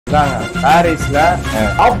பாரிஸ்ல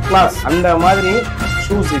top class அந்த மாதிரி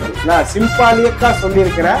shoes இது. நான் சிம்பாலிக்கா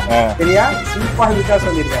சொல்லியிருக்கிறேன், சரியா? சிம்பாலிக்கா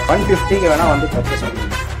சொல்லியிருக்கேன். 150க்கு வேணா வந்து பர்ச்சேஸ் பண்ணுங்க.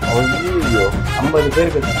 50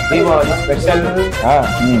 பேருக்கு தீபாவளி ஸ்பெஷல்.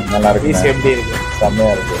 நல்லா இருக்கு. பீஸ் எப்படி இருக்கு?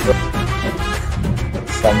 செம்மையா இருக்கு,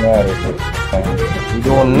 செம்மையா இருக்கு. இது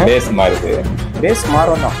ஒண்ணு பேஸ் மாறுது, பேஸ்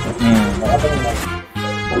மாறும் தான்.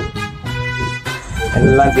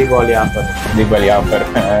 எல்லாம் தீபாவளி ஆஃபர். தீபாவளி ஆஃபர்.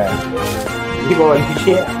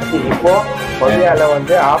 தீபாவளிக்கு இப்போ கொரியால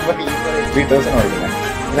வந்து ஆஃபர் 3000 வருதுங்க.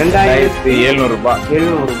 2700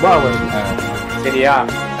 ரூபாய் வருது, சரியா?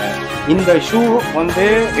 இந்த ஷூ வந்து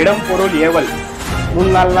இடம் பொருள் ஏவல்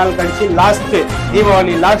 3-4 நாள் கழிச்சு லாஸ்ட்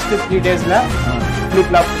தீபாவளி லாஸ்ட் 3 டேஸ்ல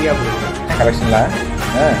ஃபிளிப்லாப் ஃப்ரீயா போயிருக்கு கலெக்ஷன்ல.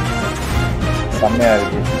 செம்மையா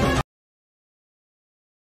இருக்கு.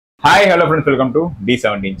 Hi hello friends, welcome to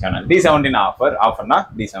D17 channel. D17 ஆஃபர்னா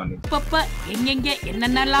D17. அப்பப்ப எங்கெங்க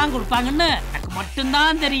என்னென்னலாம் கொடுப்பாங்கன்னு எனக்கு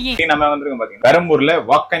மட்டும்தான் தெரியும். நம்ம வந்திருக்கோம் பாத்தீங்கன்னா பெரம்பூர்ல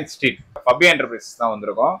வாக்கன் ஸ்ட்ரீட் fabiya என்டர்பிரைசஸ் தான்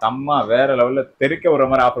வந்திருக்கோம். செம்ம வேற லெவல்ல தெருக்க ஒரு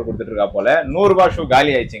மாதிரி ஆஃபர் கொடுத்துட்டு இருக்கா போல. 100 ரூபாய் ஷூ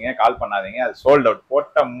காலி ஆயிடுச்சுங்க, கால் பண்ணாதீங்க. அது சோல்ட் அவுட்.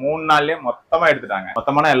 போட்ட 3 நாள்லயே மொத்தமா எடுத்துட்டாங்க.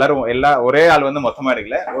 மொத்தமான எல்லாரும் ஒரே ஆள் வந்து மொத்தமா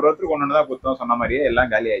எடுக்கல, ஒருத்தருக்கு ஒன்னு தான் குத்தம். சொன்ன மாதிரியே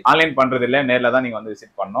எல்லாம் காலி ஆயிடுச்சு. ஆன்லைன் பண்றது இல்ல, நேர்ல தான் நீங்க வந்து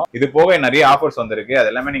விசிட் பண்ணணும். இது போக நிறைய ஆஃபர்ஸ் வந்திருக்கு,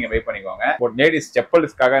 அது எல்லாமே நீங்க வெயிட் பண்ணிக்கோங்க. லேடிஸ்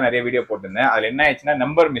செப்பல்ஸ்க்காக நிறைய வீடியோ போட்டிருந்தேன். அதுல என்ன ஆயிடுச்சுன்னா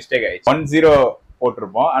நம்பர் மிஸ்டேக் ஆயிடுச்சு. 10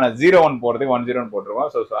 போட்டிருப்போம், ஆனா 01 போறதுக்கு 10 போட்டிருக்கோம்.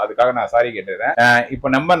 ஸோ அதுக்காக நான் சாரி கேட்டுறேன். இப்போ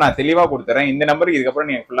நம்பர் நான் தெளிவா கொடுத்துறேன். இந்த நம்பருக்கு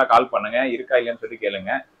இதுக்கப்புறம் நீங்க ஃபுல்லா கால் பண்ணுங்க, இருக்கா இல்லையான்னு சொல்லி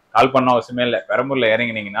கேளுங்க. கால் பண்ண அவசியமே இல்ல. பெரம்பூர்ல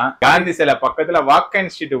இறங்கினீங்கன்னா காந்தி சிலை பக்கத்துல வாக்கன்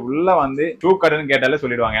ஸ்ட்ரீட் உள்ள வந்து ஷூ கடைன்னு கேட்டாலே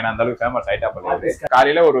சொல்லிடுவாங்க. ஏன்னா அந்த அளவுக்கு ஃபேமஸ் ஆயிட்டா போகுது.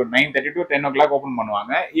 காலையில ஒரு 9:30 to 10 o'clock ஓபன்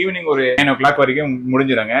பண்ணுவாங்க. ஈவினிங் ஒரு 9 o'clock வரைக்கும்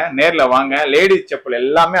முடிஞ்சிருங்க. நேர்ல வாங்க. லேடிஸ் செப்பல்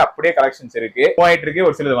எல்லாமே அப்படியே கலெக்ஷன்ஸ் இருக்கு, போயிட்டு இருக்கு,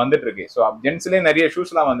 ஒரு சிலது வந்துட்டு இருக்கு. ஸோ ஜென்ஸ்லயே நிறைய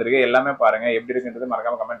ஷூஸ் எல்லாம் வந்திருக்கு. எல்லாமே பாருங்க, எப்படி இருக்குன்றது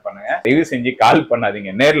மறக்காம கமெண்ட் பண்ணுங்க. ரிவ்யூ செஞ்சு கால்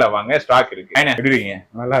பண்ணாதீங்க, நேர்ல வாங்க, ஸ்டாக் இருக்கு. எப்படி இருக்கீங்க?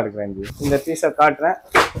 நல்லா இருக்கிறேன். இந்த பீஸை காட்டுறேன்,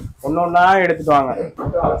 ஒன்னொன்னா எடுத்துட்டு வாங்க.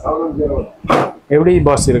 எப்படி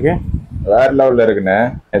பாஸ் இருக்கு? வேற லெவல்ல இருக்குண்ணே.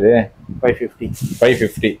 இது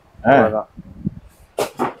 550.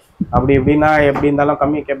 அப்படி எப்படின்னா எப்படி இருந்தாலும்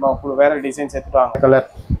கம்மி கேட்போம். வேற டிசைன்ஸ் எடுத்துட்டு வாங்க. கலர்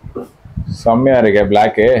செம்மையா இருக்கு,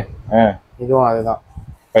 பிளாக். இதுவும் அதுதான்.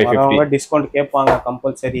 550 டிஸ்கவுண்ட் கேட்பாங்க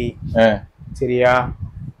கம்பல்சரி, சரியா?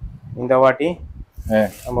 இந்த வாட்டி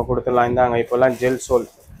நம்ம கொடுத்துடலாம். இந்தாங்க, இப்பெல்லாம் ஜெல் சோல்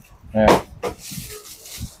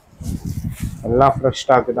எல்லாம் ஃப்ரெஷ்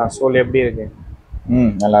ஸ்டாக் தான். சோல் எப்படி இருக்கு?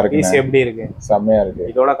 நல்லா இருக்கு. பீஸ் எப்படி இருக்கு? செம்மையா இருக்கு.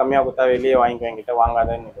 இதோட கம்மியா கொடுத்தா வெளியே வாங்கிக்கோ, என்கிட்ட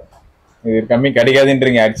வாங்காதன்னு. இது கம்மி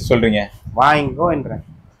கிடைக்காதுன்றீங்க, அடிச்சு சொல்றீங்க. வாங்கிக்கோன்றேன்,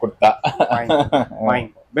 கொடுத்தா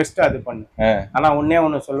வாங்கிக்கோ. பெஸ்ட் அது பண்ணு. ஆனா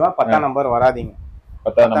ஒண்ணு சொல்லுவேன், 10ஆம் நம்பர் வராதீங்க.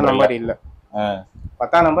 10ஆம் நம்பர் இல்ல,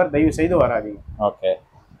 10ஆம் நம்பர் தயவு செய்து வராதீங்க. ஓகே,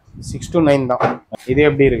 6 to 9 தான். இது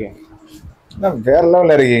எப்படி இருக்கு? வேற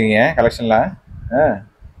லெவல்ல இருக்கீங்க கலெக்ஷன்ல.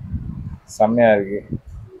 செம்மையா இருக்கு.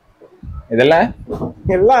 இதெல்லாம்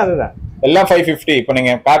எல்லாம் அதுதான், எல்லாம் 550. இப்போ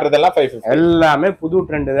நீங்க காட்டுறதெல்லாம் 550. எல்லாமே புது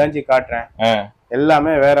ட்ரெண்ட் தான் காட்டுறேன்.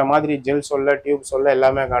 எல்லாமே வேற மாதிரி ஜெல் சொல்ல, டியூப் சொல்ல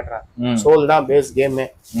எல்லாமே காட்டுறேன். சோல் தான் பேஸ்.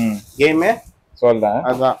 கேமே சோல் தான்.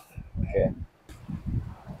 அதான். ஓகே,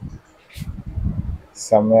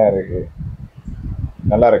 செம்மையா இருக்கு,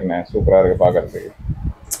 நல்லா இருக்குண்ணே. சூப்பரா இருக்கு பாக்குறதுக்கு.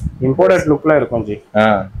 இம்போர்ட்டட் லுக்ல இருக்கும் ஜி.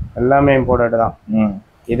 எல்லாமே இம்போர்ட்டட் தான்.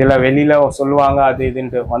 இதுல வெளியில சொல்லுவாங்க அது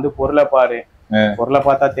இதுன்ட்டு, வந்து பொருளை பாரு. பொருளை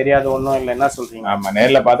பார்த்தா தெரியாது ஒண்ணும் இல்லை. என்ன சொல்றீங்க? ஆமா,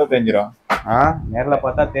 நேர்ல பார்த்தா தெரிஞ்சிடும். நேர்ல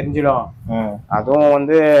பார்த்தா தெரிஞ்சிடும். அதுவும்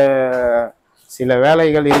வந்து சில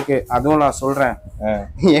வேலைகள் இருக்கு, அதுவும் நான் சொல்றேன்.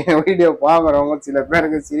 என் வீடியோ பாக்குறவங்க சில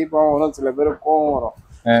பேருக்கு சிரிப்பாகவும் வரும், சில பேருக்கு கோவம் வரும்.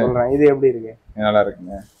 சொல்றேன், இது எப்படி இருக்கு? நல்லா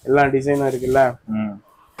இருக்குங்க. எல்லா டிசைனும் இருக்குல்ல.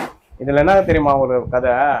 இதுல என்ன தெரியுமா ஒரு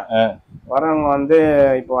கதை? வரவங்க வந்து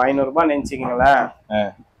இப்போ 500 ரூபாய் நினைச்சுக்கீங்களேன்,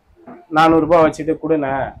 400 ரூபாய் வச்சுட்டு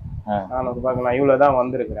கொடுண்ணே, 400 ரூபாய்க்கு நான் இவ்வளவுதான்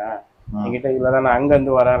வந்திருக்கிறேன், என்கிட்ட இவ்வளவுதான், நான் அங்க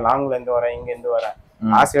இருந்து வரேன், லாங்ல இருந்து வரேன், இங்க இருந்து வரேன்,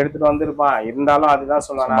 ஆசை எடுத்துட்டு வந்திருப்பான். இருந்தாலும் அதுதான்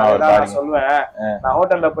சொல்லுவேன். நான் சொல்லுவேன், நான்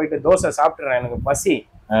ஹோட்டல்ல போயிட்டு தோசை சாப்பிட்டுறேன், எனக்கு பசி.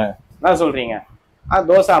 என்ன சொல்றீங்க?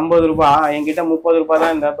 தோசை 50 ரூபாய், என்கிட்ட 30 ரூபாய்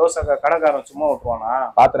தான். இந்த தோசை கடைக்காரன் சும்மா விட்டுருவானா?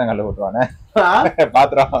 பாத்திரம் கழுவு விட்டுருவானே.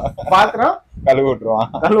 பாத்திரம் கழுவு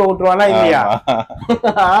விட்டுருவானா இல்லையா?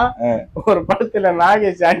 ஒரு படத்துல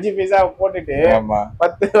நாகேஷ் 5 பைசா போட்டுட்டு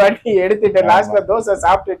 10 வாட்டி எடுத்துட்டு லாஸ்ட்ல தோசை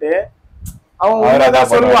சாப்பிட்டுட்டு அவன்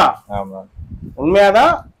உண்மையாதான் சொல்லுவான்.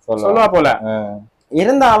 உண்மையாதான் சொல்லுவா போல.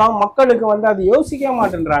 இருந்தாலும் மக்களுக்கு வந்து அது யோசிக்க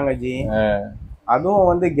மாட்டேன்றாங்க ஜி. அதுவும்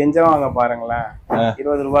வந்து கெஞ்சவாங்க பாருங்களேன்.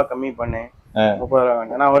 20 ரூபாய் கம்மி பண்ணு, 30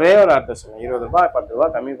 ரூபாய். நான் ஒரே ஒரு அர்த்தம் சொல்லுவேன், 20 ரூபாய் 10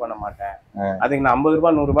 ரூபாய் கம்மி பண்ண மாட்டேன். அதுக்கு நான் 50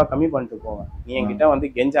 ரூபாய் 100 ரூபாய் கம்மி பண்ணிட்டு போவேன். நீ என்கிட்ட வந்து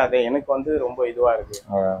கெஞ்சாதே, எனக்கு வந்து ரொம்ப இதுவா இருக்கு.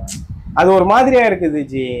 அது ஒரு மாதிரியா இருக்குது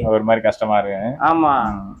ஜி, ஒரு மாதிரி கஷ்டமா இருக்கு. ஆமா,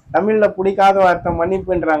 தமிழ்ல பிடிக்காத வார்த்தை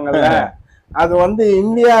மன்னிப்புன்றாங்கல்ல, அது வந்து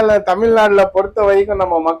இந்தியால தமிழ்நாடுல பொறுத்த வரைக்கும்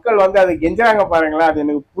நம்ம மக்கள் வந்து அது கெஞ்சாங்க பாருங்களேன். அது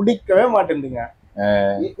எனக்கு பிடிக்கவே மாட்டேங்குதுங்க.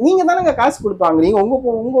 நீங்க தானங்க காசு கொடுப்பாங்க, நீங்க உங்க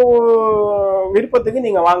விருப்பத்துக்கு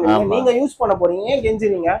நீங்க வாங்குறீங்க, நீங்க யூஸ் பண்ண போறீங்க, ஏன்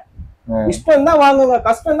கெஞ்சுறீங்க? இஷ்டம் தான் வாங்குங்க,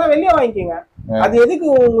 கஷ்டம் தான் வெளியே வாங்கிக்கோங்க. அது எதுக்கு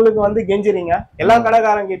உங்களுக்கு வந்து கெஞ்சுறீங்க? எல்லா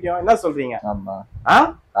கடைக்காரங்க கிட்டயும் என்ன சொல்றீங்க?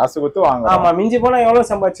 காசு கொடுத்து வாங்க. ஆமா, மிஞ்சி போனா எவ்வளவு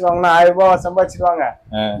சம்பாதிச்சிருவாங்கன்னா 1000 ரூபாய் சம்பாதிச்சிருவாங்க,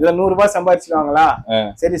 இல்ல 100 ரூபாய் சம்பாதிச்சிருவாங்களா?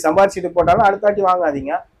 சரி, சம்பாதிச்சுட்டு போட்டாலும் அடுத்த வாட்டி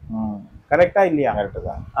வாங்காதீங்க. கரெக்டா இல்லையா?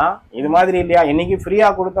 இது மாதிரி இல்லையா? இன்னைக்கு ஃப்ரீயா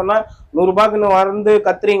கொடுத்தோம்னா 100 ரூபாய்க்குன்னு வந்து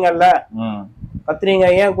கத்துறீங்கல்ல, கத்துறீங்க,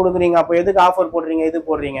 ஏன் கொடுக்குறீங்க? அப்ப எதுக்கு ஆஃபர் போடுறீங்க, இது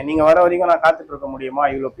போடுறீங்க? நீங்க வர வரைக்கும் நான் காத்துட்டு இருக்க முடியுமா?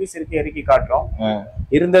 இவ்வளவு பீஸ் இருக்கு, இறக்கி காட்டுறோம்,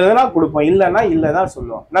 இருந்ததுன்னா கொடுப்போம், இல்லன்னா இல்லதான்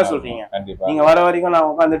சொல்லுவோம். என்ன சொல்றீங்க? நீங்க வர வரைக்கும் நான்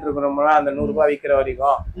உட்காந்துட்டு இருக்கிறோம்னா அந்த 100 ரூபாய் விற்கிற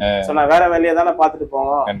வரைக்கும் சொன்னா வேற வேலையை தானே பாத்துட்டு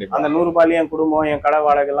போவோம். அந்த 100 ரூபாயில என் குடும்பம், என் கடை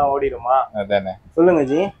வாடகை எல்லாம் ஓடிடுமா? சொல்லுங்க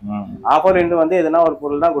ஜி. ஆஃபர் என்று வந்து எதுனா ஒரு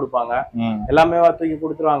பொருள் தான் கொடுப்பாங்க, எல்லாமே தூக்கி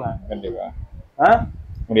கொடுத்துருவாங்க?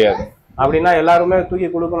 முடியாது. அப்படின்னா எல்லாருமே தூக்கி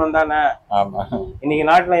கொடுக்கணும் தானே? இன்னைக்கு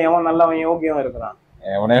நாட்டுல எவன் நல்லவன் யோகியம் இருக்கிறான்?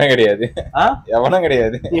 எவனே கிடையாது, எவனும்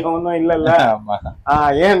கிடையாது, எவனும் இல்லல்ல.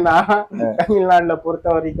 ஏன்னா தமிழ்நாட்டுல பொறுத்த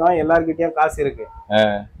வரைக்கும் எல்லார்கிட்டயும் காசு இருக்கு,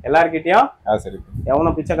 எல்லார்கிட்டயும் காசு இருக்கு.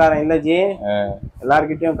 எவனும் பிச்சைக்காரன் இல்ல ஜி,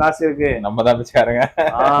 எல்லார்கிட்டயும் காசு இருக்கு. நம்ம தான் பிச்சைக்காரங்க.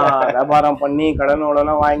 வியாபாரம் பண்ணி கடனோட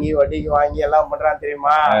எல்லாம் வாங்கி வட்டிக்கு வாங்கி எல்லாம் பண்றான்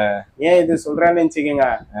தெரியுமா? ஏன் இது சொல்றேன்னு நினைச்சுக்கோங்க,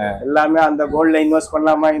 எல்லாமே அந்த கோல்ட்ல இன்வெஸ்ட்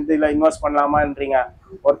பண்ணலாமா, இதுல இன்வெஸ்ட் பண்ணலாமான்றீங்க.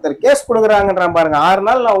 ஒருத்தர் கேஸ் கொடுக்குறாங்கன்றான் பாருங்க, 6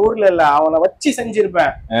 நாள் நான் ஊர்ல இல்ல, அவனை வச்சு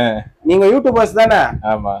செஞ்சிருப்பேன். நீங்க யூடியூபர்ஸ் தானே,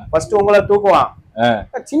 ஃபர்ஸ்ட் உங்களை தூக்குவான்.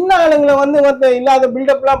 சின்ன ஆளுங்களை வந்து இல்லாத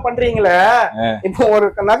பில்டப் எல்லாம் பண்றீங்களே. இப்போ ஒரு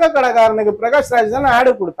நகை கடைக்காரனுக்கு பிரகாஷ் ராஜ் தானே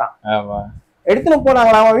ஆடு கொடுத்தான், எடுத்துன்னு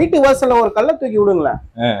போனாங்களா? அவன் வீட்டு வாசல்ல ஒரு கல்ல தூக்கி விடுங்களேன்.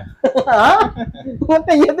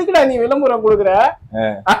 எதுக்குடா நீ விளம்பரம் கொடுக்குற?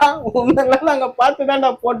 உன்னெல்லாம் நாங்க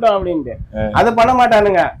பார்த்துதான்டா போட்டோம் அப்படின்ட்டு. அதை பண்ண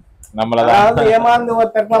மாட்டானுங்க. அதாவது ஏமாந்து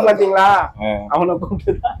ஒருத்தர் பாத்தீங்களா, அவனை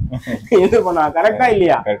கூப்பிட்டுதான் இது பண்ணா. கரெக்டா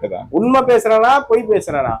இல்லையா? உண்மை பேசுறானா பொய்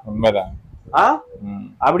பேசுறானா? உண்மைதான்.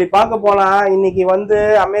 அப்படி பார்க்க போனா இன்னைக்கு வந்து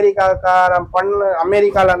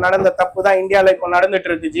அமெரிக்கால நடந்த தப்பு தான் இந்தியால இப்ப நடந்துட்டு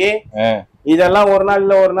இருக்குச்சு. இதெல்லாம் ஒரு நாள்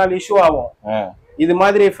இல்ல ஒரு நாள் இஷ்யூ ஆகும். இது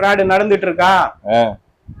மாதிரி ஃப்ராட் நடந்துட்டு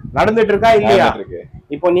இருக்கா இல்லையா?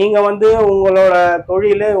 இப்போ நீங்க வந்து உங்களோட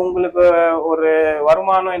தொழில உங்களுக்கு ஒரு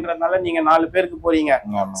வருமானம்ன்றதுனால நீங்க 4 பேருக்கு போறீங்க.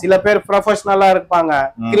 சில பேர் ப்ரொஃபஷனலா இருப்பாங்க,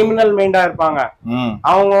 கிரிமினல் மைண்டா இருப்பாங்க.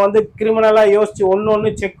 அவங்க வந்து கிரிமினலா யோசிச்சு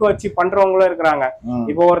ஒண்ணு செக் வச்சு பண்றவங்களும் இருக்கிறாங்க.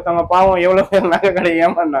 இப்போ ஒருத்தவங்க பாவம் எவ்வளவு பேர் நகை கடை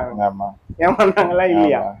ஏமாந்தாங்களா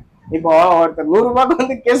இல்லையா? இப்போ ஒருத்தர் 100 ரூபாய்க்கு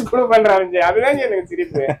வந்து கேஸ் கூட பண்றாரு, அதுதான் எனக்கு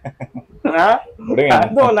சிரிப்பு.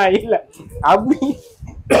 அதுவும் நான் இல்ல, அப்படி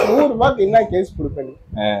 100 ரூபாய்க்கு என்ன கேஸ் கொடுப்பேன்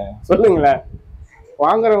சொல்லுங்களேன்?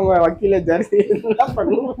 வாங்குறவங்க வக்கீல ஜெர்சி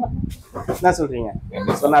என்ன சொல்றீங்க?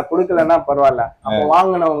 நான் கொடுக்கலன்னா பரவாயில்ல, அப்ப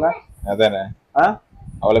வாங்கினவங்க அதானே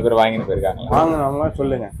அவ்வளவு பேர் வாங்கிட்டு போயிருக்காங்க. வாங்கினவங்க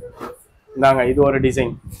சொல்லுங்க, இந்தாங்க இது ஒரு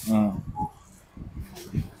டிசைன்,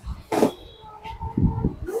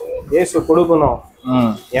 ஏசு கொடுக்கணும்,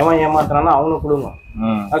 எவன் ஏமாத்துறானா அவனுக்கு கொடுங்க.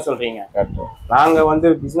 என்ன சொல்றீங்க? நாங்க வந்து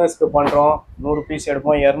பிசினஸ்க்கு பண்றோம், 100 பீஸ்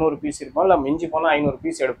எடுப்போம், 200 பீஸ் எடுப்போம், இல்ல மிஞ்சி போனா 500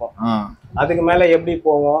 பீஸ் எடுப்போம். அதுக்கு மேல எப்படி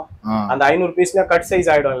போவோம்? அந்த 500 பீஸ்ல கட் சைஸ்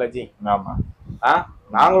ஆயிடும் இல்ல ஜி?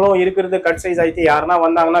 நாங்களும் இருக்கிறது கட் சைஸ் ஆயிடுச்சு, யாருன்னா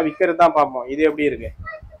வந்தாங்கன்னா விக்கிறது தான் பார்ப்போம். இது எப்படி இருக்கு?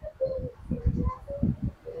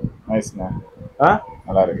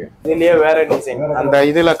 நல்லா இருக்கு. இதுலயே வேற டிசைன், அந்த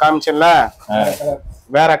இதுல காமிச்சல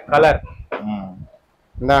வேற கலர்.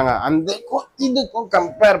 இந்தாங்க அந்த இதுக்கும்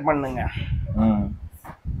கம்பேர் பண்ணுங்க,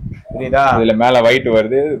 புரியுதா? இதுல மேல ஒயிட்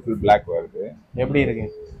வருது, ஃபுல் Black வருது. எப்படி இருக்கு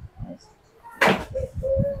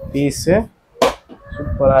பீஸ்?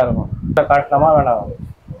 சூப்பரா இருக்கும். காட்டலாமா வேணாம்?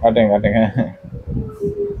 காட்டுங்க.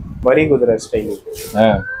 வரி குதிரை ஸ்டைல்.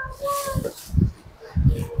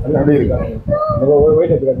 அப்படி இருக்கா?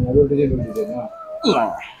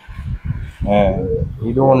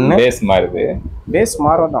 இது ஒண்ணு பேஸ் மாறுது. பேஸ்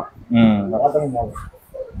மாறதான்.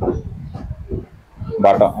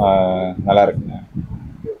 பாட்டம் நல்லா இருக்குங்க.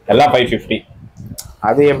 எல்லாம் 550.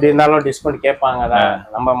 அது எப்படி இருந்தாலும் டிஸ்கவுண்ட் கேட்பாங்க தான்.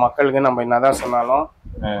 நம்ம மக்களுக்கு நம்ம என்னதான் சொன்னாலும்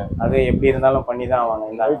அது எப்படி இருந்தாலும் பண்ணி தான் ஆவாங்க.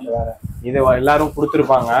 இந்த வேற இது எல்லாரும்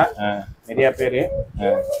கொடுத்துருப்பாங்க நிறைய பேரு,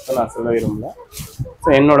 நான் சொல்ல விரும்பல.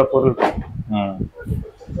 என்னோட பொருள்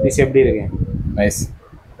பீஸ் எப்படி இருக்கு? நைஸ்.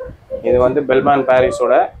 இது வந்து பெல்மான்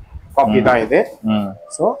பாரிஸோட காப்பி தான் இது.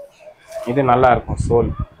 ஸோ இது நல்லா இருக்கும். சோல்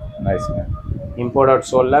நைஸ், இம்போர்ட்டட்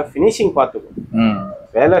சோல்ல ஃபினிஷிங் பார்த்துக்கும்,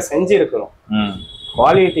 வேலை செஞ்சிருக்கிறோம்,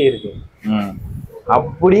 குவாலிட்டி இருக்கு.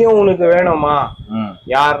 அப்படியும் உனக்கு வேணுமா?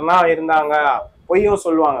 யாருன்னா இருந்தாங்க பொய்யும்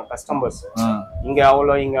சொல்லுவாங்க கஸ்டமர்ஸ், இங்க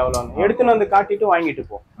அவ்வளோ இங்க அவ்வளோ, எடுத்துன்னு வந்து காட்டிட்டு வாங்கிட்டு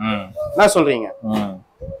போ. என்ன சொல்றீங்க?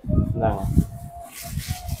 இந்தாங்க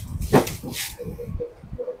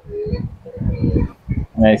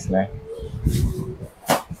நைஸ்ண்ணே.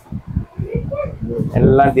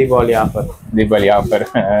 எல்லாம் தீபாவளி ஆஃபர்.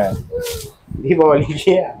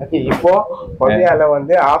 தீபாவளிக்கு இப்போ பபியால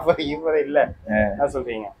வந்து ஆஃபர் இல்ல என்ன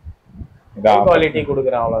சொல்றீங்க? குவாலிட்டி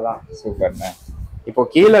கொடுக்குறேன் அவ்வளவுதான். சூப்பர்ண்ணே. இப்போ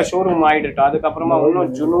கீழே ஷோரூம் ஆயிடுட்டோம், அதுக்கப்புறமா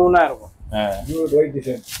இன்னும் ஜுனூனா இருக்கும்.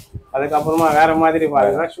 அதுக்கப்புறமா வேற மாதிரி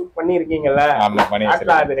ஷூட் பண்ணிருக்கீங்கல்ல,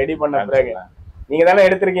 அது ரெடி பண்ண பிறகு நீங்க தானே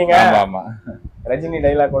எடுத்திருக்கீங்க. ரஜினி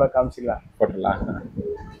டைலாக் கூட காமிச்சிடலாம், போட்டுடலாம்.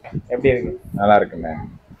 எப்படி இருக்கு? நல்லா இருக்குண்ணே.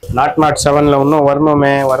 007ல இன்னும்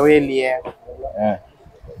வரணுமே, வரவே இல்லையே.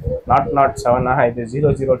 007 இது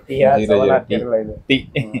 00T தெரியல. இது டி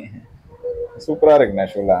சூப்பரா இருக்குண்ணே.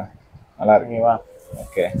 ஷூலா நல்லா இருக்குவா.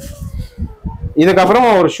 ஓகே, இதுக்கப்புறமா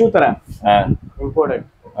ஒரு ஷூ தரேன், இம்போர்ட்டட்.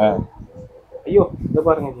 ஐயோ இத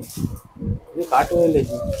பாருங்க ஜி, இது காட்டவே இல்லை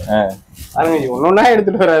ஜி. பாருங்க ஜி, ஒன்னொன்னா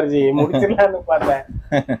எடுத்துட்டு வராரு ஜி, முடிச்சிடலாம்னு பார்த்தேன்.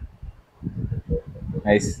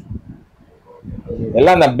 நைஸ்.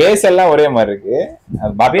 எல்லாம் அந்த பேஸ் எல்லாம் ஒரே மாதிரி இருக்கு.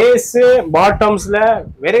 பேஸ் பாட்டம்ஸ்ல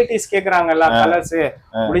வெரைட்டிஸ் கேக்குறாங்கல்ல, கலர்ஸ்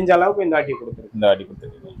முடிஞ்ச அளவுக்கு இந்த வாட்டி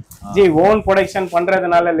கொடுத்துருக்கேன் ஜி. ஓன் ப்ரொடக்ஷன்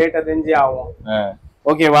பண்றதுனால லேட்டா தெரிஞ்சே ஆகும்.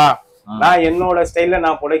 ஓகேவா? நான் என்னோட ஸ்டைல்ல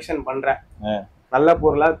நான் ப்ரொடக்ஷன் பண்றேன், நல்ல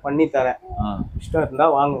பொருளா பண்ணி தரேன். இஷ்டம் இருந்தா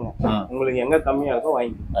வாங்குங்க, உங்களுக்கு எங்க கம்மியா இருக்கோ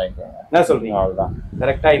வாங்கிக்கோங்க. என்ன சொல்றீங்க? அவ்வளவுதான்.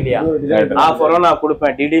 கரெக்டா இல்லையா? ஆஃபரும் நான்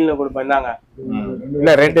கொடுப்பேன், டீடெயில்னு கொடுப்பேன். தாங்க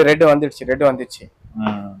இல்ல ரெட் வந்துடுச்சு.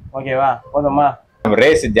 ஓகேவா? போதுமா?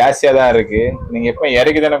 ரேஸ் ஜாஸ்தியா தான் இருக்கு. நீங்க எப்ப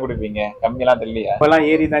இறக்கி தானே கொடுப்பீங்க, கம்மியெல்லாம் தெரியலையா? இப்பெல்லாம்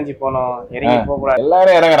ஏறி தாஞ்சி போனோம், இறங்கி போக கூடாது.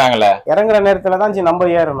 எல்லாரும் இறங்குறாங்கல்ல, இறங்குற நேரத்துல தான் நம்ம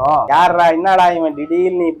ஏறணும். யாரா என்னடா இவன்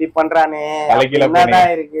திடீர்னு இப்படி பண்றானே,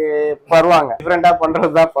 என்னதான் இருக்கு வருவாங்க. டிஃபரெண்டா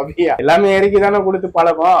பண்றதுதான் பபியா. எல்லாமே இறக்கி தானே கொடுத்து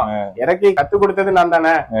பழக்கம். இறக்கி கத்து கொடுத்தது நான்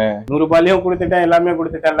தானே. 100 ரூபாயும் கொடுத்துட்டேன், எல்லாமே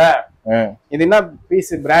கொடுத்துட்டேன்ல. இது என்ன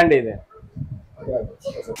பீஸ் பிராண்ட் இது,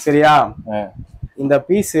 சரியா? இந்த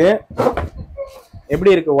பீஸ்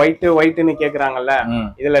எப்படி இருக்கு? ஒயிட்னு கேக்குறாங்கல்ல,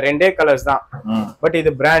 இதுல 2 கலர்ஸ் தான். பட்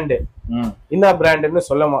இது பிராண்ட். என்ன பிராண்ட்னு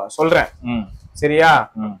சொல்றேன், சரியா?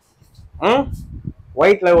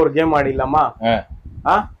 ஒயிட்ல ஒரு கேம் ஆடிடலாமா?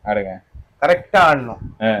 கரெக்டா ஆடணும்.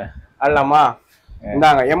 ஆடலாமா?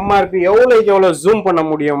 இந்தாங்க MRP எவ்வளவுக்கு எவ்வளவு ஜூம் பண்ண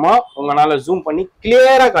முடியுமோ உங்களால ஜூம் பண்ணி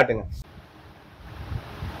கிளியரா காட்டுங்க.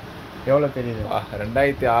 எவ்வளவு தெரியுது?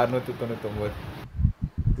 2699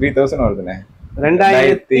 3000 வருதுண்ணே.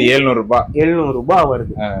 2700 ரூபாய்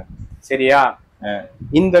வருது, சரியா?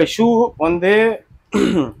 இந்த ஷூ வந்து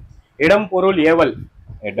இடம் பொருள் ஏவல்.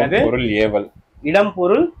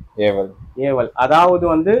 அதாவது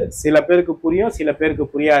வந்து சில பேருக்கு புரியும், சில பேருக்கு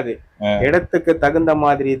புரியாது. இடத்துக்கு தகுந்த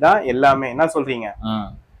மாதிரி தான் எல்லாமே. என்ன சொல்றீங்க?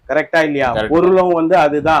 கரெக்டா இல்லையா? பொருளும் வந்து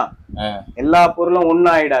அதுதான், எல்லா பொருளும்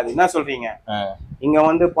ஒன்னும் ஆயிடாது. என்ன சொல்றீங்க? இங்க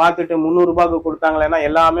வந்து பாத்துட்டு 300 ரூபாய்க்கு கொடுத்தாங்களேன்னா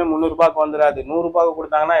எல்லாமே 300 ரூபாய்க்கு வந்துடாது. 100 ரூபாய்க்கு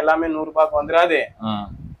கொடுத்தாங்கன்னா எல்லாமே 100 ரூபாய்க்கு வந்துடாது.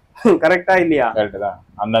 கரெக்டா இல்லையா?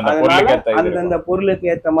 அந்தந்த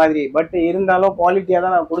பொருளுக்கு ஏத்த மாதிரி. பட் இருந்தாலும் குவாலிட்டியா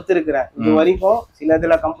தான் நான் கொடுத்துருக்கிறேன். இது வரைக்கும் சில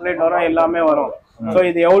இதுல கம்ப்ளைண்ட் வரும், எல்லாமே வரும். சோ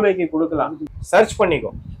இது எவ்வளவுக்கு கொடுக்கலாம் சர்ச்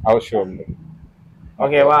பண்ணிக்கோ. அவசியம்.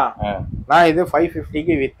 ஓகேவா? நான் இது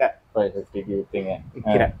 550க்கு வித்தேன். 550க்கு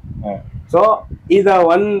விக்கிறேன். சோ இத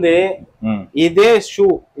வந்து இதே ஷூ,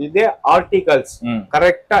 இதே ஆர்டிகல்ஸ்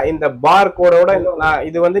கரெக்டா இந்த பார் கோடோட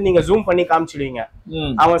இது வந்து நீங்க ஜூம் பண்ணி காமிச்சிடுவீங்க.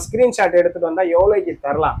 அவன் ஸ்கிரீன்ஷாட் எடுத்துட்டு வந்தா எவ்வளவுக்கு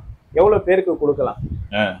தரலாம், எவ்வளவு பேருக்கு கொடுக்கலாம்.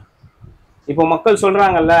 இப்போ மக்கள்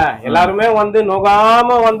சொல்றாங்கல்ல, எல்லாருமே வந்து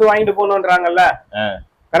நோகாம வந்து வாங்கிட்டு போகணும்ன்றாங்கல்ல,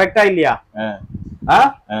 கரெக்டா இல்லையா?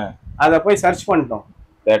 அத போய் சர்ச் பண்ணிட்டோம்,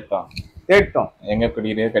 தேட்டோம். எங்க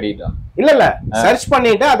கடிட்டோம். இல்ல சர்ச்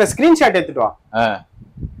பண்ணிட்டு அத ஸ்கிரீன்ஷாட் எடுத்துட்டு வா.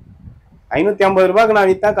 550 ரூபாய்க்கு நான்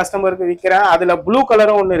வித்தா கஸ்டமருக்கு விக்கிறேன். அதுல ப்ளூ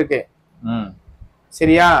கலரும் ஒண்ணு இருக்கு,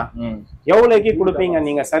 சரியா? எவ்வளவுக்கு கொடுப்பீங்க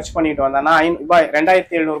நீங்க சர்ச் பண்ணிட்டு வந்தா? நான்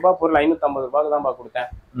 2700 ரூபாய் பொருள் 550 ரூபாய்க்கு தான் கொடுத்தேன்.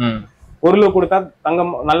 பொருள் கொடுத்தா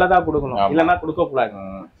தங்கம் நல்லதா கொடுக்கணும், இல்லன்னா கொடுக்க கூடாது.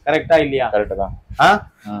 கரெக்டா இல்லையா? கரெக்ட் தான்.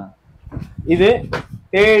 இது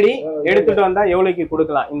தேடி எடுத்துட்டு வந்தா எவ்வளவுக்கு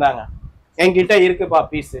கொடுக்கலாம்? இந்தாங்க என்கிட்ட இருக்குப்பா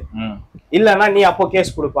பீஸ். இல்லன்னா நீ அப்போ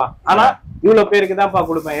கேஸ் கொடுப்பா. ஆனா இவ்வளவு பேருக்கு தான்ப்பா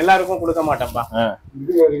கொடுப்பேன், எல்லாருக்கும் கொடுக்க மாட்டேன்ப்பா.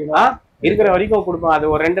 இருக்கிற வரைக்கும் கொடுப்பேன். அது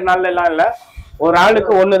ஒரு 2 நாள்ல எல்லாம் இல்ல, ஒரு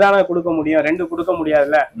ஆளுக்கு 1 தானே கொடுக்க முடியும், 2 கொடுக்க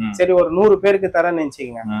முடியாதுல்ல. சரி ஒரு 100 பேருக்கு தரேன்னு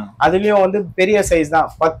நினைச்சுக்கங்க. அதுலயும் வந்து பெரிய சைஸ் தான்,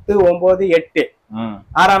 10, 9, 8.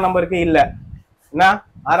 6ஆம் நம்பருக்கு இல்ல. என்ன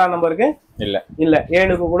 6ஆம் நம்பருக்கு இல்ல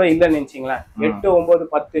 7க்கு கூட இல்லன்னு நினைச்சீங்களேன். 8, 9,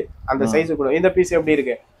 10 அந்த சைஸ் கூட. இந்த பீஸ் எப்படி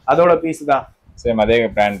இருக்கு? அதோட பீஸ் தான்,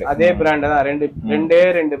 அதே பிராண்ட் தான்.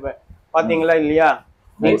 ரெண்டு பாத்தீங்களா இல்லையா?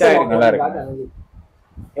 நீட்டா இருக்கு, நல்லா இருக்கு.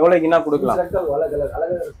 எவ்வளவுக்கு என்ன கொடுக்கலாம்?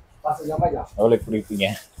 எவ்வளவு கொடுப்பீங்க?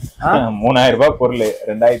 3000 ரூபாய் பொருள்,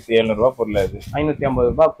 2700 ரூபாய் பொருள், அது 550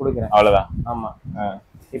 ரூபாய் கொடுக்குறேன், அவ்வளவுதான். ஆமா.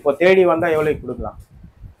 இப்போ தேடி வந்தா எவ்வளவு கொடுக்கலாம்?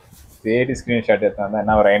 தேடி ஸ்கிரீன்ஷாட் எடுத்தா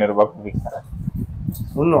என்ன ஒரு 500 ரூபாய் கொடுப்பீங்க?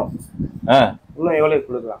 இன்னும் எவ்வளவு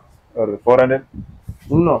கொடுக்கலாம்? ஒரு 400.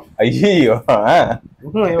 இன்னும் ஐயோ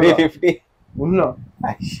 350. இன்னும்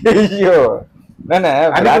ஐயோ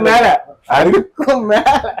அதுக்கு மேல அதுக்கும்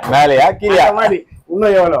மேலயா கீழே மாதிரி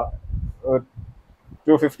இன்னும் எவ்வளவு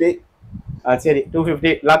 250. சரி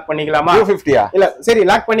 250 லாக் பண்ணிக்கலாமா? 250யா? இல்ல சரி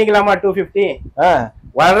லாக் பண்ணிக்கலாமா? 250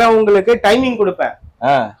 வர்றவங்களுக்கு டைமிங் கொடுப்பேன்.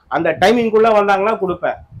 அந்த டைமிங்குள்ள வந்தாங்கன்னா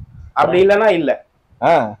கொடுப்பேன், அப்படி இல்லைன்னா இல்ல.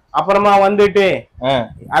 அப்புறமா வந்துட்டு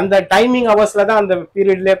அந்த டைமிங் அவர்ஸ்ல தான் அந்த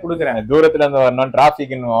பீரியட்லயே குடுக்குறேன். தூரத்துல இருந்து வரணும்,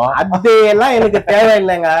 டிராபிக் அது எல்லாம் எனக்கு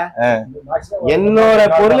தேவையில்லைங்க. என்னோட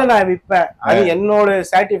பொருளை நான் விற்பேன், அது என்னோட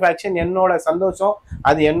சாட்டிஸ்பாக்சன், என்னோட சந்தோஷம்,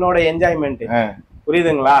 அது என்னோட என்ஜாய்மெண்ட்.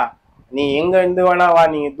 புரியுதுங்களா? நீ எங்க இருந்து வேணா வா,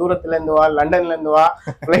 நீங்க தூரத்துல இருந்து வா, லண்டன்ல இருந்து வா,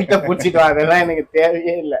 பிளைட்ட புடிச்சிட்டு வா, அதெல்லாம் எனக்கு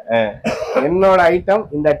தேவையே இல்லை. என்னோட ஐட்டம்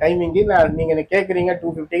இந்த டைமிங்கு நீங்க கேக்குறீங்க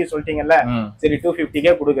 250க்கு சொல்லிட்டீங்கல்ல, சரி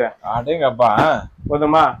 250க்கே கொடுக்குறேன். அடேங்கப்பா,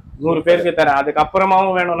 போதுமா? 100 பேருக்கு தரேன்.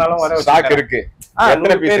 அதுக்கப்புறமாவும் வேணும்னாலும் வர ஸ்டாக் இருக்கு.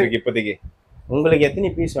 எத்தனை பீஸ் இருக்கு இப்போதைக்கு? உங்களுக்கு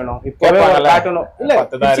எத்தனை பீஸ் வேணும் இப்பவே காட்டணும்? இல்ல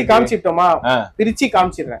பிரிச்சு காமிச்சிட்டோமா? பிரிச்சு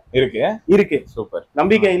காமிச்சிடுறேன். இருக்கு. சூப்பர்.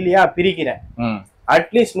 நம்பிக்கை இல்லையா? பிரிக்கிறேன்.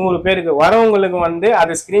 அட்லீஸ்ட் 100 பேருக்கு வரவங்களுக்கு வந்து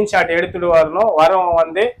அது ஸ்கிரீன்ஷாட் எடுத்துட்டு வரணும். வரவங்க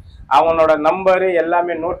வந்து அவனோட நம்பரு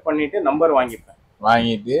எல்லாமே நோட் பண்ணிட்டு நம்பர்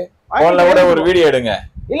வாங்கிட்டு போன்ல கூட ஒரு வீடியோ எடுங்க.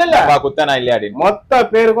 இல்ல குத்தனா இல்லையா மொத்த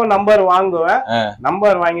பேருக்கும் நம்பர் வாங்குவேன்.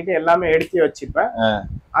 நம்பர் வாங்கிட்டு எல்லாமே எடுத்து வச்சுப்பேன்.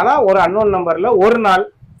 ஆனா ஒரு அன்னோன் நம்பர்ல ஒரு நாள்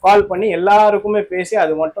கால் பண்ணி எல்லாருக்குமே பேசி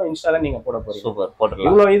அது மட்டும் இன்ஸ்டால நீங்க போட போறீங்க. சூப்பர். போட்டுடலாம்.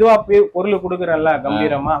 இவ்வளவு இதுவா பொருள் கொடுக்குறேன்ல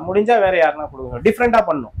கம்பீரமா, முடிஞ்சா வேற யாருன்னா கொடுக்கணும், டிஃப்ரெண்டா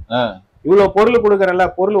பண்ணும். இவ்வளவு பொருள் கொடுக்குறல,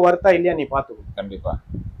 பொருள் வர்த்தா இல்லையா நீ பாத்துக்கோ. கண்டிப்பா.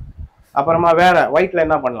 அப்புறமா வேற ஒயிட்ல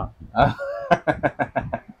என்ன பண்ணலாம்?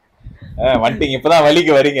 வந்துட்டீங்க, இப்பதான்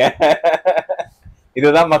வலிக்கு வரீங்க.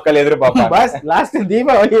 இதுதான் மக்கள் எதிர்பார்ப்பாங்க. பஸ் லாஸ்ட்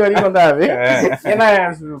தீபாவளி வரைக்கும் வந்தாது. ஏன்னா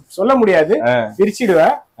சொல்ல முடியாது,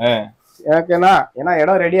 பிரிச்சிடுவேன். எனக்குன்னா ஏன்னா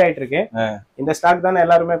இடம் ரெடி ஆயிட்டு இருக்கு. இந்த ஸ்டாக் தானே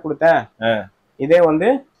எல்லாருமே கொடுத்தேன். இதே வந்து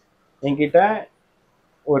என்கிட்ட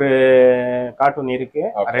ஒரு கார்ட்டூன் இருக்கு,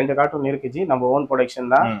 2 கார்ட்டூன் இருக்கு ஜி. நம்ம ஓன்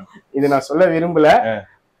ப்ரொடக்ஷன் தான். இது நான் சொல்ல விரும்பல.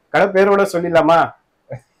 கடை பேரோட சொல்லிடலாமா?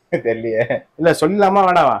 தெரியலையே. இல்ல சொல்லிடலாமா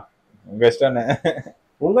வேணாவா? உங்க இஷ்டம்.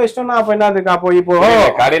 உங்க இஷ்டம்னா அப்ப என்ன அதுக்கு? அப்போ இப்போ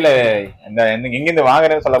கடையில எங்க இருந்து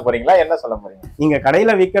வாங்குறேன்னு சொல்ல போறீங்களா, என்ன சொல்ல போறீங்க? நீங்க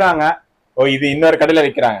கடையில விக்கிறாங்க. இது இன்னொரு கடையில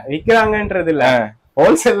விக்கிறாங்கன்றது இல்ல,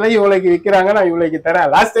 ஹோல்சேல்ல இவ்வளவுக்கு விக்கிறாங்க, நான் இவ்வளவுக்கு தரேன்.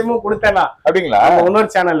 லாஸ்ட் டைமும் கொடுத்தேனா? அப்படிங்களா? இன்னொரு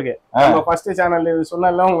சேனலுக்கு, நம்ம ஃபர்ஸ்ட் சேனல்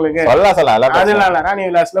சொன்னல உங்களுக்கு, அதனால ராணி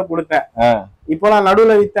விலாஸ்ல கொடுத்தேன். இப்போ நான்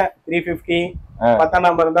நடுவுல வித்தேன் 350, 10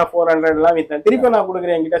 நம்பர் தான் 400 எல்லாம் வித்தேன். திருப்பி நான்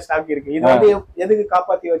கொடுக்குறேன், என்கிட்ட ஸ்டாக் இருக்கு. இது வந்து எதுக்கு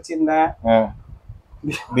காப்பாத்தி வச்சிருந்தேன்?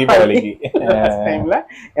 தீபாவளிக்கு டைம்ல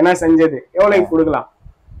என்ன செஞ்சது, எவ்வளவு கொடுக்கலாம்?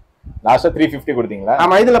 லாஸ்டா 350 கொடுத்தீங்களா?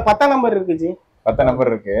 ஆமா. இதுல 10 நம்பர் இருக்கு ஜி. 10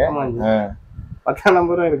 நம்பர் இருக்கு. 10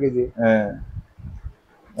 நம்பரும் இருக்கு ஜி.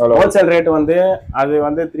 ஹோல்சேல் ரேட் வந்து அது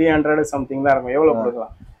வந்து 300 சம்திங் தான் இருக்கும். எவ்வளவு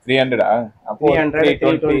கொடுக்கலாம்? 300. 300,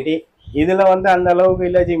 320. இதுல வந்து அந்த அளவுக்கு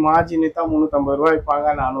இல்ல ஜி. மார்ஜின் தான் 350 ரூபாய் விற்பாங்க,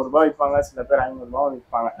 400 ரூபாய் விற்பாங்க, சில பேர் 500 ரூபாய்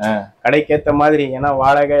விற்பாங்க. கடைக்கேத்த மாதிரி, ஏன்னா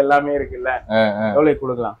வாடகை எல்லாமே இருக்குல்ல. எவ்வளவு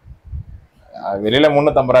கொடுக்கலாம்? வெளியில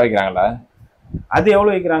 350 ரூபாய் விற்கிறாங்களா? அது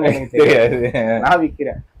எவ்வளவு விற்கிறாங்க எனக்கு தெரியாது. நான்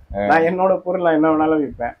விற்கிறேன். நான் என்னோட பொருள் நான் என்ன வேணாலும்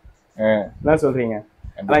விற்பேன். என்ன சொல்றீங்க?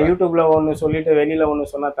 நான் யூடியூப்ல ஒண்ணு சொல்லிட்டு வெளியில ஒண்ணு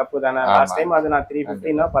சொன்னா தப்பு தானே? லாஸ்ட் டைம் அது நான்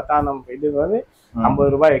 350னா 10 நம்பர், இது வந்து 50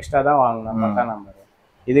 ரூபாய் எக்ஸ்ட்ரா தான் வாங்கினேன் 10 நம்பர்.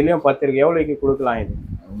 இதுலயும் 10 இருக்கு. எவ்வளவுக்கு கொடுக்கலாம்? இது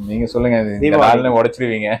நீங்க சொல்லுங்க. தீபாவளி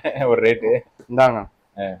உடைச்சிருவீங்க ஒரு ரேட்டு. இந்தாங்க,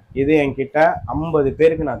 இது என்கிட்ட 50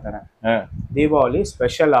 பேருக்கு நான் தரேன். Deepavali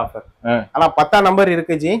special offer. ஆனா 10 நம்பர்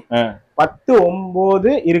இருக்கு ஜி. 10,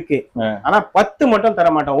 9 இருக்கு. ஆனா 10 மட்டும் தர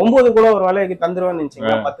மாட்டேன். 9 கூட ஒரு வேலைக்கு தந்துருவேன்னு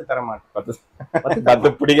நினைச்சீங்க. 10 தர மாட்டேன்.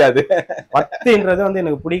 10 பிடிக்காது. 10ன்றது வந்து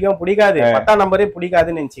எனக்கு பிடிக்காது. 10 நம்பரே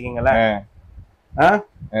பிடிக்காதுன்னு நினைச்சுக்கீங்களேன்.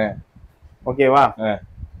 ஓகேவா?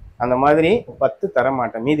 அந்த மாதிரி 10 தர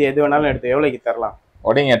மாட்டேன். மீதி எது வேணாலும் எடுத்து எவ்வளவுக்கு தரலாம்?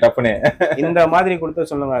 உடனே டப்புன்னு இந்த மாதிரி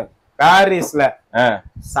கொடுத்து சொல்லுங்க. பாரிஸ்ல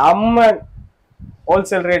செம்ம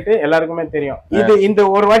ஹோல்சேல் ரேட்டு எல்லாருக்குமே தெரியும். இது இந்த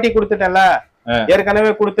ஒரு வாட்டி கொடுத்துட்டேன்ல,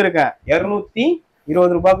 ஏற்கனவே கொடுத்துருக்கேன்.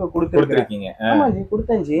 220 ரூபாய்க்கு கொடுத்துருக்கீங்க. ஆமா ஜி,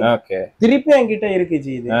 கொடுத்தேன் ஜி. திருப்பி என்கிட்ட இருக்கு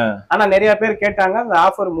ஜி இது. ஆனா நிறைய பேர் கேட்டாங்க, அந்த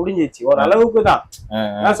ஆஃபர் முடிஞ்சிச்சு. ஒரு அளவுக்கு தான்.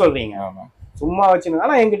 என்ன சொல்றீங்க? சும்மா வச்சுங்க.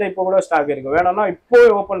 ஆனா என்கிட்ட இப்போ கூட ஸ்டாக் இருக்கு. வேணும்னா இப்போவே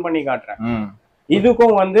ஓபன் பண்ணி காட்டுறேன்.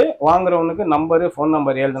 இதுக்கும் வந்து வாங்குறவனுக்கு நம்பரு, போன்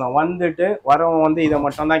நம்பர் எழுதணும். வந்துட்டு வரவங்க வந்து இதை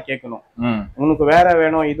மட்டும் தான் கேட்கணும். உனக்கு வேற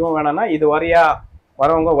வேணும், இதுவும் வேணும்னா இது வரையா,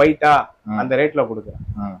 வரவங்க ஒயிட்டா, அந்த ரேட்ல கொடுக்குறேன்.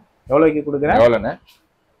 எவ்வளவுக்கு கொடுக்குறேன்?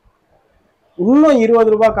 இன்னும் 20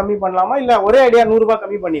 ரூபாய் கம்மி பண்ணலாமா, இல்ல ஒரே ஐடியா 100 ரூபாய்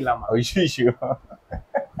கம்மி பண்ணிடலாமா?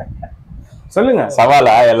 சொல்லுங்க.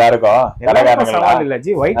 சவாலா எல்லாருக்கும்? சவால் இல்ல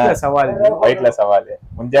ஜி, ஒயிட்ல சவால். ஒயிட்ல சவால்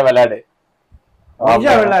முடிஞ்ச விளையாடு.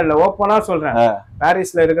 இல்ல, ஓப்பனா சொல்றேன்.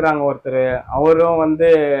 பாரிஸ்ல இருக்கிறாங்க ஒருத்தர், அவரும் வந்து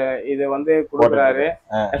இது வந்து கொடுக்குறாரு,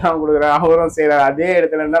 எல்லாம் கொடுக்குறாரு, அவரும் செய்யறாரு. அதே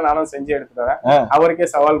இடத்துல இருந்தா நானும் செஞ்சு எடுத்துட்டு அவருக்கே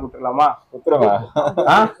சவால் கொடுத்துடலாமா?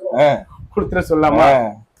 கொடுத்துட சொல்லாமா?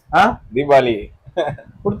 தீபாவளி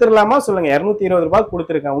கொடுத்துடலாமா சொல்லுங்க. 220 ரூபாய்க்கு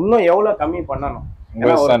கொடுத்துருக்கேன். இன்னும் எவ்வளவு கம்மி பண்ணணும்?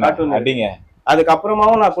 அடிங்க.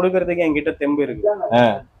 அதுக்கப்புறமாவும் நான் கொடுக்கறதுக்கு என்கிட்ட தெம்பு இருக்கு.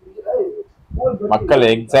 மக்கள்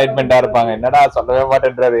எக்ஸைட்மெண்டா இருப்பாங்க. என்னடா சொல்லவே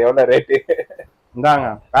மாட்டேன்றாரு. எவ்வளவு ரேட்டு? இந்தாங்க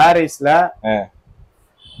பாரிஸ்ல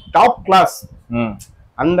டாப் கிளாஸ்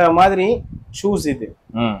அந்த மாதிரி ஷூஸ் இது.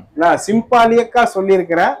 நான் சிம்பாலிக்கா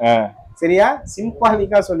சொல்லியிருக்கிறேன். சரியா?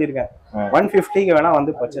 சிம்பாலிக்கா சொல்லியிருக்கேன். 150க்கு வேணா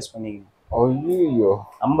வந்து பர்ச்சேஸ் பண்ணிக்கணும். ஐயோ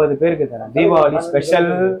 50 பேருக்கு தரேன். Deepavali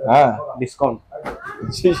special discount.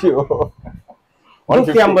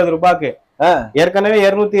 150 ரூபாய்க்கு. ஏற்கனவே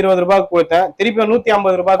 220 ரூபாய்க்கு கொடுத்தேன். திருப்பி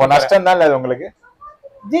 150 ரூபாய்க்கு. நஷ்டம் தான் இல்ல உங்களுக்கு?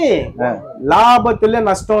 ஜி லாபத்துல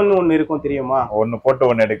நஷ்டம்னு ஒண்ணு இருக்கும் தெரியுமா? ஒண்ணு போட்டு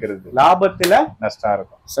ஒண்ணு எடுக்கிறது. லாபத்துல நஷ்டம்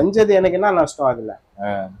இருக்கும். செஞ்சது எனக்கு என்ன நஷ்டம்? அதுல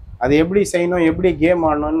அது எப்படி செய்யணும், எப்படி கேம்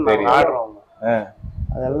ஆடணும்னு ஆடுறோம்.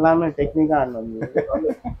 அது எல்லாமே டெக்னிக்கா ஆடணும்.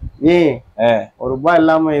 ₹1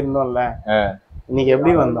 இல்லாம இருந்தோம்ல, இன்னைக்கு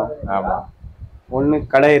எப்படி வந்தோம்? ஒண்ணு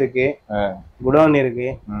கடை இருக்கு, குடோன் இருக்கு.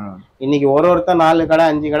 இன்னைக்கு ஒருத்தர் 4 கடை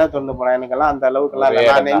 5 கடை திறந்து போறேன். எனக்கெல்லாம் அந்த அளவுக்கு எல்லாம் இல்ல.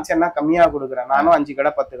 நான் நினைச்சேன்னா கம்மியா கொடுக்குறேன். நானும் 5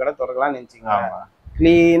 கடை 10 கடை திறக்கலாம் நினைச்சீங்க.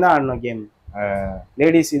 கிளீனா ஆடணும் கேம்.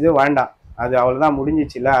 லேடிஸ் இது வேண்டாம், அது அவ்வளவுதான்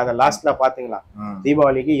முடிஞ்சிச்சுல. அதை லாஸ்ட்ல பாத்துக்கலாம்.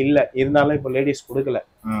 தீபாவளிக்கு இல்ல இருந்தாலும் இப்ப லேடிஸ் கொடுக்கல.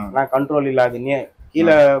 நான் கண்ட்ரோல் இல்லாதுன்னே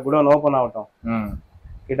கீழே குடோன் ஓபன் ஆகட்டும்.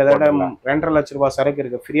 கிட்டத்தட்ட 2.5 லட்சம் ரூபாய் சரக்கு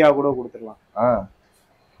இருக்கு. ஃப்ரீயா கூட கொடுத்துடலாம்.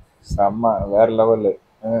 செம்ம வேற லெவல்.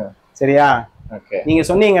 சரியா? நீங்க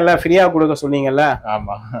சொன்னீங்கல்ல ஃப்ரீயா கொடுக்க சொன்னீங்கல்ல.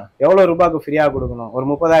 ஆமா. எவ்வளவு ரூபாய்க்கு ஃப்ரீயா கொடுக்கணும்? ஒரு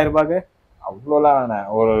 30,000 ரூபாய்க்கு. அவ்வளோலாம் வேணாம்.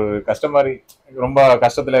 ஒரு கஸ்டமர் ரொம்ப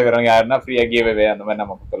கஷ்டத்துல இருக்கிறவங்க யாருன்னா ஃப்ரீயா கிவ்அவே அந்த மாதிரி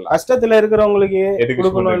நம்ம கொடுத்துடலாம். கஷ்டத்துல இருக்கிறவங்களுக்கு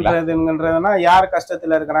கொடுக்கணும்ன்றதுன்னா யார்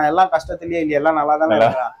கஷ்டத்துல இருக்கிறான்? எல்லாம் கஷ்டத்திலேயே இல்லையா? எல்லாம் நல்லா தானே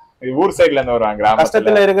இருக்கிறான். ஊர் சைட்ல இருந்து வருவாங்க.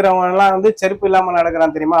 கஷ்டத்துல இருக்கிறவங்க எல்லாம் வந்து செருப்பு இல்லாம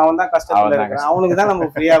நடக்கிறான் தெரியுமா? அவன் தான் கஷ்டத்துல இருக்கிறான். அவனுக்கு தான் நம்ம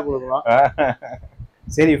ஃப்ரீயா கொடுக்கணும்.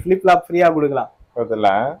 சரி, ஃபிளிப் ஃப்ளாப் ஃப்ரீயா கொடுக்கலாம்.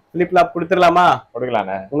 ஃபிளிப் ஃப்ளாப் கொடுத்துடலாமா?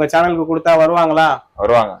 கொடுக்கலானே. உங்க சேனலுக்கு கொடுத்தா வருவாங்களா?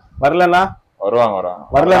 வருவாங்க. வரலனா? வருவாங்க.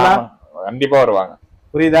 வரலனா? கண்டிப்பா வருவாங்க.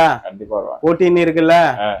 புரியுதா? கண்டிப்பா வருவாங்க. 14 இருக்குல்ல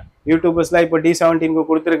யூடியூபர்ஸ்ல, இப்ப D17க்கு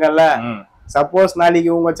கொடுத்துருக்கேன்ல. சப்போஸ்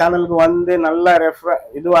நாளைக்கு உங்க சேனலுக்கு வந்து நல்ல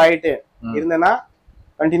இது ஆயிட்டு இருந்தேன்னா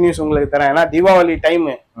கண்டினியூஸ் உங்களுக்கு தரேன். ஏன்னா தீபாவளி டைம்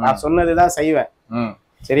நான் சொன்னதுதான் செய்வேன்.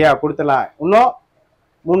 சரியா? கொடுத்துலாம். இன்னும்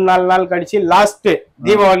 3-4 நாள் கழிச்சு லாஸ்ட்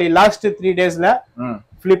தீபாவளி லாஸ்ட் 3 டேஸ்ல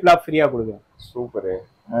ஃபிளிப் ஃப்ளாப் ஃப்ரீயா கொடுக்குறேன். சூப்பர்.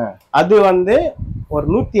 அது வந்து ஒரு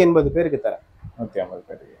 180 பேருக்கு தரேன். 150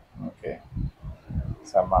 பேருக்கு. ஓகே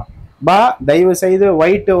சமா. பா தயவு செய்து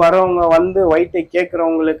ஒயிட் வரவங்க வந்து ஒயிட்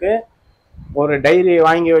கேட்கறவங்களுக்கு ஒரு டைரி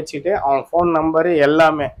வாங்கி வச்சுட்டு அவன் ஃபோன் நம்பரு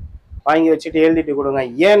எல்லாமே வாங்கி வச்சுட்டு எழுதிட்டு கொடுங்க.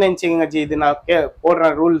 ஏன் நினைச்சீங்க ஜி இது நான் போடுற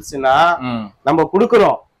ரூல்ஸ்னா நம்ம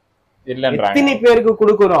கொடுக்குறோம். எத்தனை பேருக்கு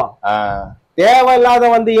கொடுக்குறோம்? தேவையில்லாத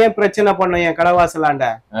வந்து ஏன் பிரச்சனை பண்ண என் கடைவாசலாண்ட?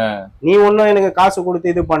 நீ ஒன்னும் எனக்கு காசு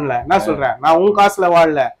கொடுத்து இது பண்ணல. என்ன சொல்ற? நான் உன் காசுல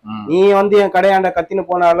வாழல. நீ வந்து என் கடையாண்ட கத்தின்னு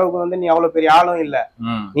போன அளவுக்கு வந்து நீ அவ்வளவு பெரிய ஆளும் இல்ல.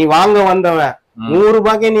 நீ வாங்க வந்தவன் 100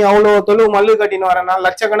 ரூபாய்க்கு நீ அவ்வளவு தொழுவு மல்லு கட்டின்னு வர. நான்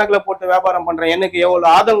லட்சக்கணக்குல போட்டு வியாபாரம் பண்றேன். எனக்கு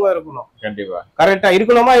எவ்வளவு ஆதங்கம் இருக்கணும்? கண்டிப்பா கரெக்டா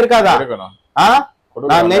இருக்கணுமா இருக்காதா?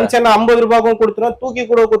 நான் நினைச்சேன்னா 50 ரூபாய்க்கும் கொடுத்துரும், தூக்கி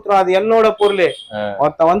கூட கொடுத்துரும். அது என்னோட பொருள்.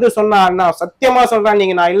 ஒருத்த வந்து சொன்னா அண்ணா சத்தியமா சொல்றேன்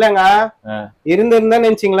நீங்க நான் இல்லங்க இருந்திருந்தேன்னு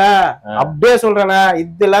நினைச்சீங்களா? அப்படியே சொல்றேன்.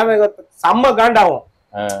 இதெல்லாம் செம்ம காண்டாகும்.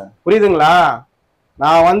 புரியுதுங்களா?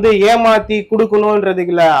 நான் வந்து ஏமாத்தி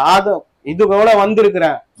குடுக்கணும்ன்றதுக்கு இல்ல. இது கூட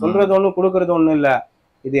வந்திருக்கிறேன். சொல்றது ஒண்ணு கொடுக்கறது ஒண்ணு இல்ல.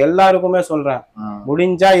 இது எல்லாருக்குமே சொல்றேன்.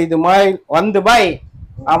 முடிஞ்சா இது மாதிரி வந்து பாய்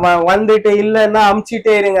அவன் வந்துட்டு இல்லன்னா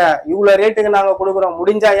அமிச்சிட்டே இருங்க. இவ்வளவு ரேட்டுக்கு நாங்க கொடுக்குறோம்.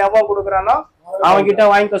 முடிஞ்சா எவன் கொடுக்குறானோ அவன் கிட்ட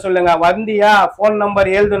வாங்கிக்க சொல்லுங்க. வந்தியா போன் நம்பர்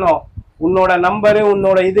எழுதணும். உன்னோட நம்பரு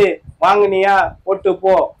உன்னோட இது வாங்கினியா போட்டு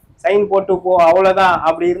போ, சைன் போட்டு போ. அவ்வளவுதான்.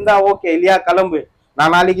 அப்படி இருந்தா ஓகே. இல்லையா கிளம்பு.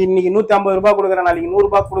 நான் நாளைக்கு இன்னைக்கு 150 ரூபாய் கொடுக்குறேன். நாளைக்கு 100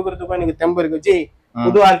 ரூபாய் கொடுக்கறதுக்கும் எனக்கு தெம்பு இருக்கு ஜி.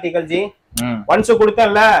 புது ஆர்டிகல் ஜி. ஒன்ஸ்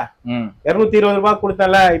கொடுத்தேன்ல 220 ரூபாய்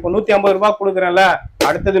கொடுத்தேன்ல. இப்ப 150 ரூபாய் கொடுக்குறேன்ல.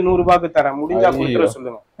 அடுத்தது 100 ரூபாய்க்கு தரேன். முடிஞ்சா கொடுத்துட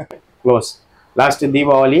சொல்லுங்க. க்ளோஸ். லாஸ்ட்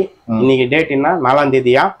தீபாவளி. இன்னைக்கு டேட் என்ன? 4ஆம்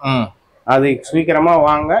தேதியா? அது சீக்கிரமா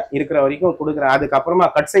வாங்க. இருக்கிற வரைக்கும் கொடுக்குறேன். அதுக்கப்புறமா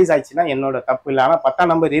கட் சைஸ் ஆயிடுச்சுன்னா என்னோட தப்பு இல்ல. ஆனா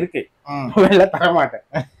 10ஆம் நம்பர் இருக்கு. வெளில தர மாட்டேன்.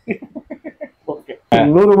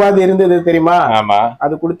 100 ரூபாய் இருந்தது தெரியுமா?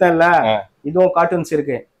 அது கொடுத்தேன்ல. இதுவும் கார்ட்டூன்ஸ்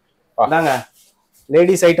இருக்கு. அதாங்க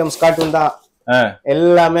லேடிஸ் ஐட்டம்ஸ் கார்ட்டூன் தான்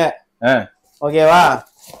எல்லாமே. ஓகேவா?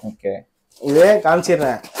 ஓகே. இதே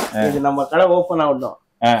காமிச்சிடுறேன். இது நம்ம கடை ஓபன் ஆகட்டும்.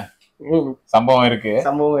 சம்பவம் இருக்கு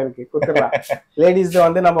கொடுத்துடலாம். லேடிஸ்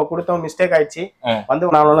வந்து நம்ம கொடுத்தோம் மிஸ்டேக் ஆயிடுச்சு வந்து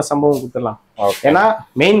நாளோட சம்பவம் கொடுத்துடலாம். ஏன்னா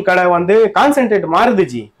மெயின் கடை வந்து கான்சென்ட்ரேட்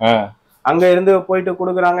மாறுதுச்சு. அங்க இருந்து போயிட்டு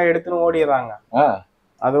கொடுக்குறாங்க, எடுத்துன்னு ஓடிடுறாங்க.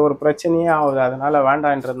 அது ஒரு பிரச்சனையே ஆகுது. அதனால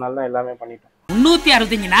வேண்டான்றதுனால தான் எல்லாமே பண்ணிட்டோம்.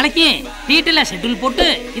 365 நாளைக்கு டீட்டெயிலா ஷெட்யூல் போட்டு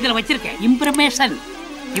இதுல வச்சிருக்கேன்.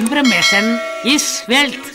 இம்ப்ரமேஷன் இஸ் வெல்த்.